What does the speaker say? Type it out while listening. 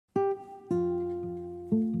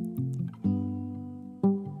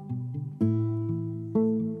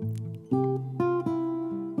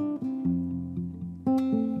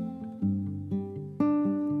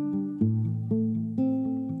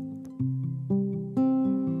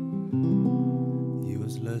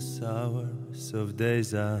endless hours of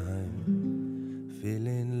days I'm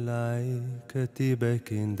feeling like a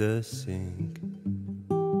Teabag in the sink,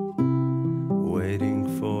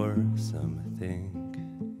 waiting for something,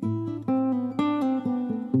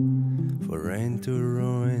 for rain to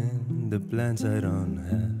ruin the plans I don't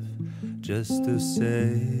have, just to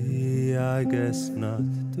say I guess not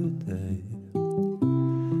today.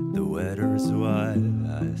 The weather's wild,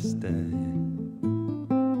 I stay.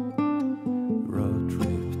 Road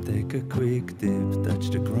trip, take a quick dip, touch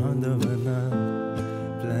the ground of an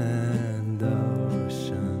unplanned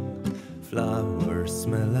ocean. Flowers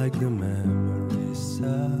smell like the memories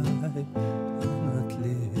I cannot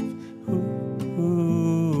leave.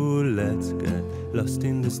 Ooh, let's get lost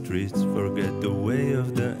in the streets, forget the way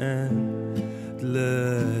of the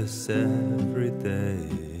endless every day.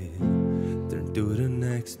 Turn to the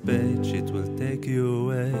next page, it will take you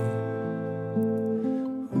away.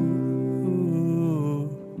 Ooh,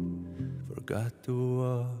 forgot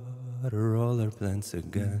to water all our plants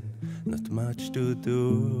again. Not much to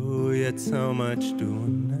do, yet so much to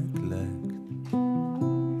neglect.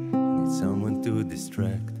 Need someone to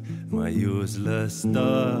distract my useless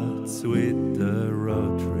thoughts with the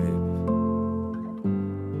road trip,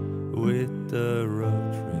 with the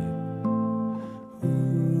road trip.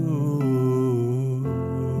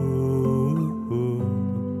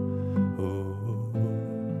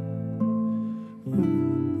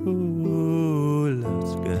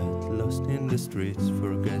 Let's get lost in the streets,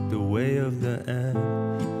 forget the way of the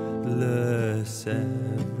endless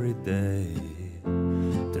every day.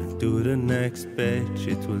 Turn to the next page,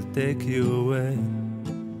 it will take you away.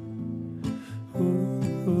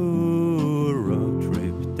 Ooh, road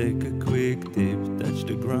trip, take a quick dip, touch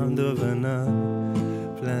the ground of an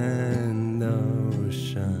unplanned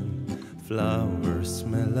ocean. Flowers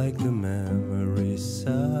smell like the memories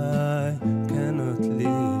I cannot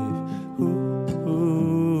leave.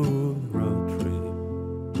 Ooh, road trip,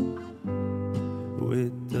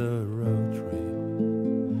 with the road trip.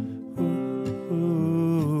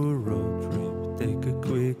 Ooh, road trip, take a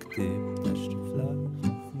quick dip, touch the flowers.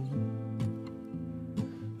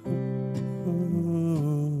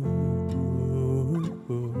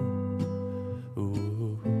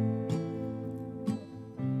 Ooh,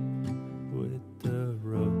 with the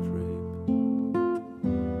road trip.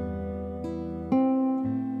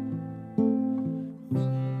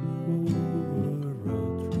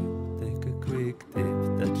 Road trip, take a quick dip,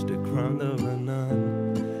 touch the ground of an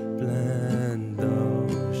unplanned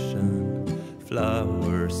ocean.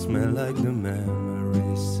 Flowers smell like the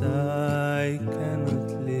memories I cannot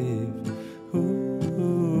leave.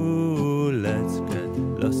 Ooh, let's get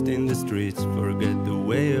lost in the streets, forget the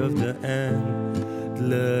way of the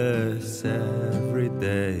endless every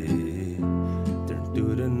day. Turn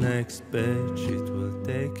to the next page, it will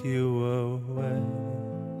take you away.